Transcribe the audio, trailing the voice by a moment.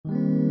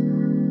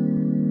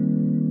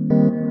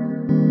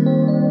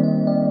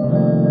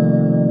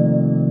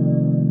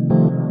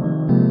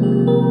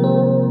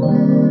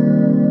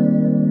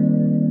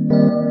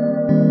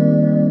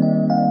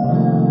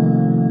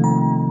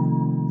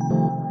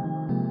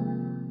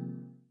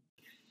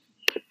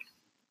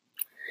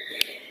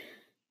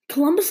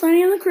Columbus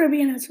landing in the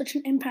Caribbean had such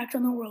an impact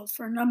on the world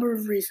for a number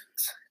of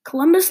reasons.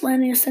 Columbus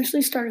landing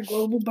essentially started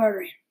global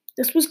bartering.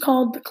 This was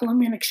called the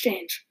Columbian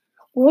Exchange.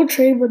 World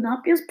trade would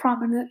not be as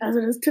prominent as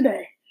it is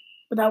today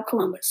without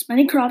Columbus.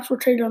 Many crops were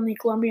traded on the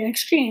Columbian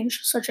Exchange,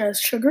 such as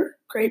sugar,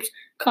 grapes,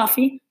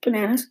 coffee,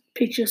 bananas,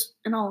 peaches,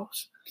 and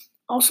olives.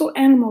 Also,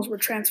 animals were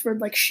transferred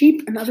like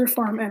sheep and other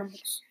farm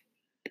animals.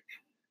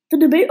 The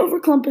debate over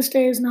Columbus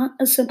Day is not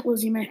as simple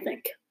as you may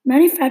think.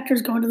 Many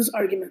factors go into this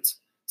argument.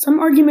 Some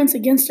arguments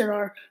against it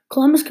are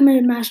Columbus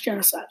committed mass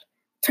genocide.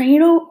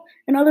 Taino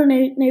and other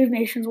native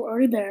nations were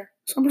already there.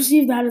 Some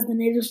perceive that as the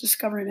natives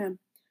discovering him.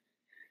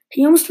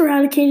 He almost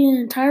eradicated an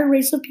entire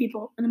race of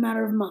people in a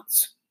matter of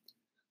months.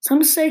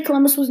 Some say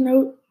Columbus was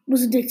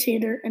a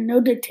dictator and no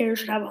dictator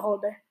should have a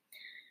holiday.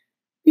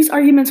 These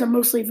arguments are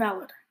mostly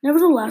valid.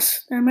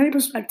 Nevertheless, there are many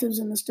perspectives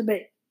in this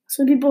debate.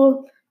 Some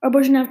people are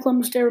pushing to have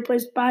Columbus Day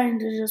replaced by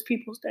Indigenous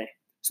Peoples Day.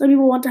 Some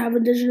people want to have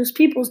Indigenous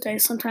Peoples Day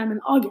sometime in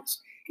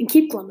August and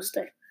keep Columbus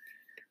Day.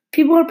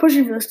 People are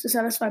pushing for this to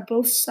satisfy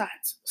both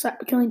sides,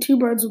 killing two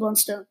birds with one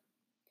stone.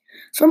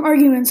 Some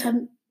arguments have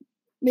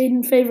made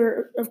in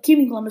favor of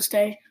keeping Columbus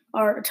Day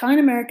are Italian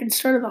Americans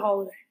started the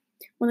holiday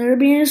when they were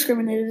being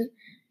discriminated,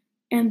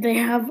 and they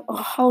have a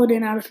holiday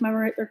now to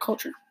commemorate their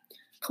culture.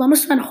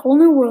 Columbus found a whole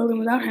new world, and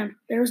without him,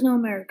 there is no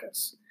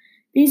Americas.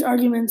 These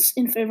arguments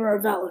in favor are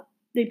valid.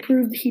 They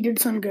prove that he did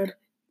some good.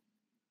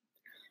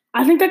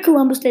 I think that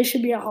Columbus Day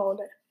should be a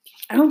holiday.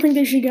 I don't think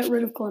they should get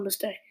rid of Columbus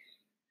Day.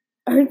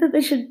 I think that they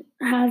should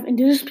have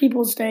Indigenous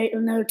Peoples Day at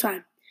another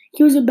time.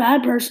 He was a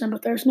bad person,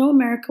 but there's no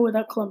America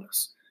without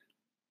Columbus.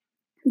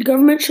 The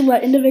government should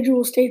let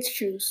individual states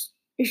choose.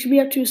 It should be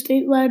up to a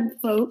state-led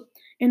vote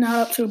and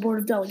not up to a board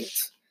of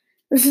delegates.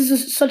 This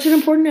is such an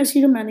important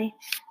issue to many.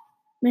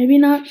 Maybe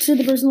not to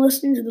the person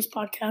listening to this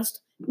podcast,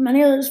 but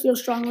many others feel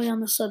strongly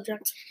on this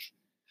subject.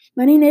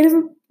 Many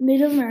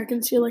Native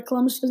Americans feel like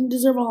Columbus doesn't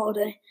deserve a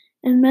holiday,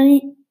 and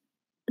many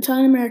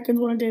Italian Americans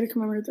want a day to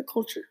commemorate their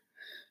culture.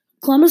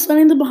 Columbus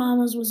landing the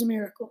Bahamas was a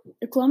miracle.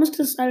 If Columbus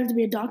decided to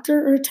be a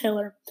doctor or a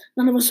tailor,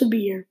 none of us would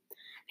be here.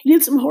 He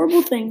did some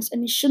horrible things,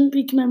 and he shouldn't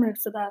be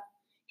commemorated for that.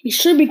 He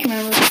should be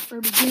commemorated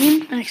for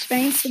beginning and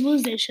expanding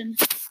civilization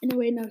in a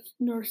way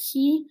nor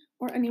he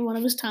or anyone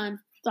of his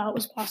time thought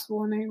was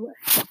possible in any way.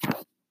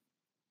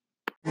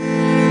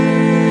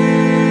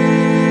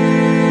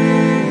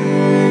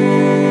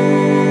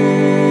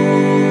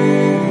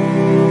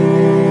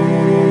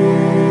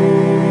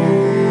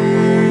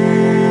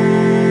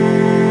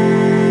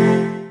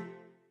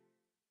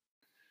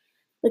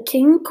 The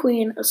King and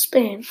Queen of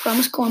Spain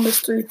promised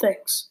Columbus three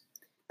things.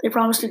 They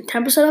promised him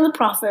 10% of the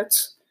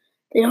profits.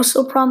 They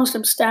also promised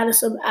him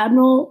status of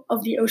Admiral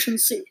of the Ocean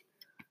Sea.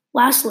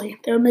 Lastly,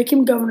 they would make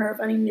him governor of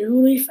any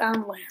newly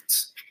found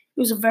lands. It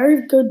was a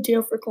very good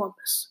deal for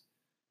Columbus.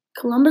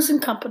 Columbus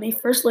and company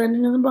first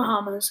landed in the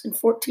Bahamas in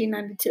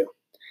 1492.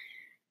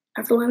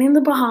 After landing in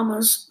the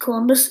Bahamas,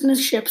 Columbus and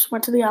his ships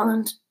went to the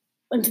island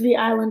of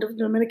the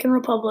Dominican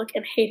Republic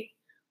and Haiti,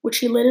 which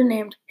he later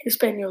named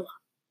Hispaniola.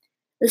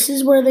 This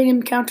is where they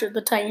encountered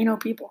the Taino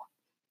people.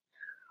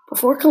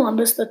 Before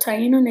Columbus, the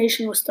Taino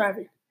nation was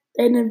thriving.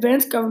 They had an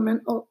advanced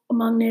government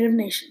among native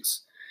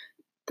nations.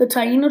 The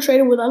Taino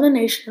traded with other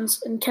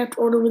nations and kept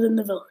order within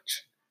the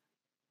village.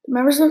 The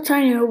members of the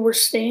Taino were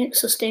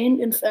sustained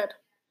and fed.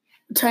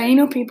 The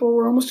Taino people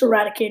were almost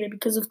eradicated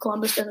because of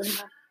Columbus and his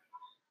men.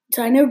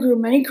 The Taino grew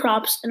many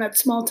crops and had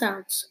small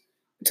towns.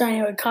 The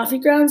Taino had coffee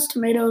grounds,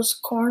 tomatoes,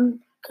 corn,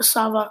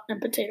 cassava,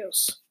 and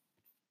potatoes.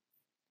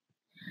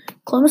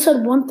 Columbus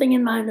had one thing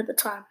in mind at the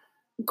time,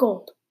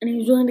 gold, and he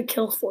was willing to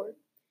kill for it.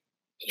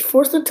 He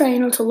forced the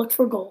Taino to look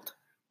for gold.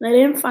 When they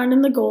didn't find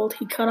him the gold,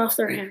 he cut off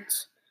their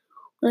hands.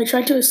 When they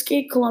tried to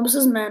escape,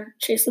 Columbus's men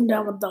chased them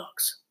down with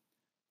dogs.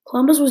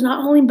 Columbus was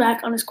not holding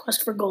back on his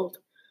quest for gold.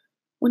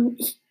 When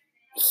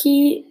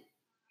he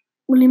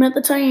met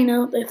the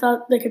Taino, they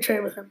thought they could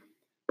trade with him.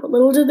 But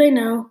little did they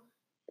know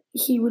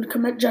he would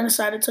commit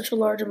genocide at such a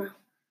large amount.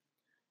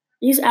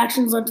 These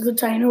actions led to the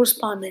Taino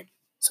responding.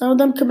 Some of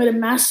them committed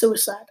mass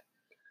suicide.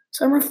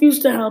 Some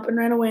refused to help and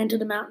ran away into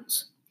the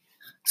mountains.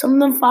 Some of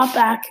them fought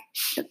back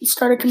and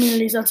started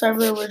communities outside of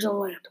their original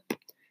land.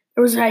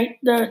 There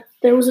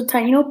was a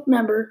Taino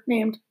member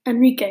named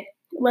Enrique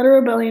who led a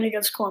rebellion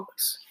against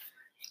Columbus.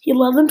 He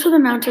led them to the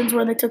mountains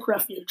where they took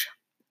refuge.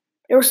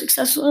 They were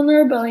successful in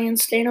their rebellion,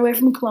 staying away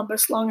from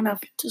Columbus long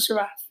enough to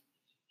survive.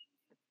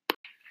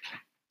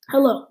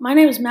 Hello, my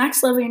name is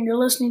Max Levy, and you're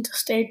listening to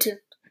Stay Tuned.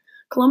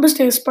 Columbus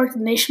Day has sparked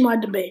a nationwide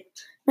debate.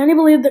 Many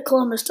believe that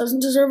Columbus doesn't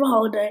deserve a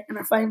holiday and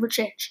are fighting for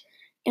change.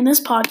 In this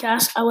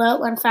podcast, I will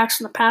outline facts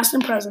from the past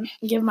and present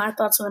and give my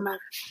thoughts on the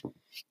matter.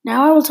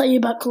 Now I will tell you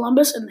about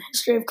Columbus and the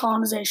history of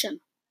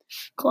colonization.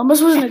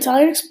 Columbus was an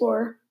Italian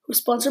explorer who was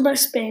sponsored by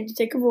Spain to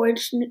take a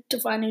voyage to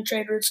find new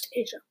trade routes to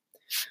Asia.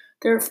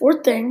 There are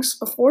four things,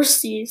 or four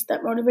C's,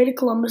 that motivated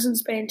Columbus and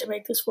Spain to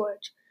make this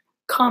voyage.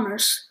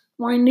 Commerce,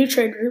 wanting new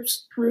trade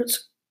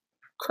routes,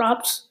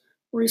 crops,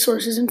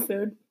 resources, and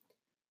food.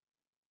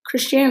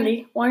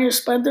 Christianity, wanting to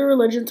spread their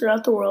religion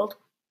throughout the world.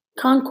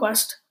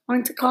 Conquest,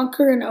 wanting to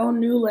conquer and own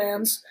new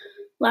lands.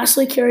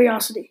 Lastly,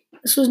 curiosity,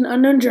 This was an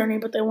unknown journey,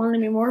 but they wanted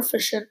to be more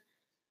efficient.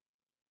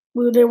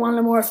 They wanted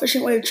a more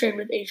efficient way to trade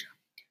with Asia.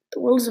 The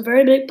world is a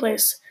very big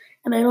place,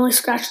 and they had only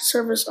scratched the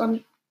surface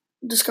on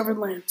discovered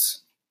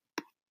lands.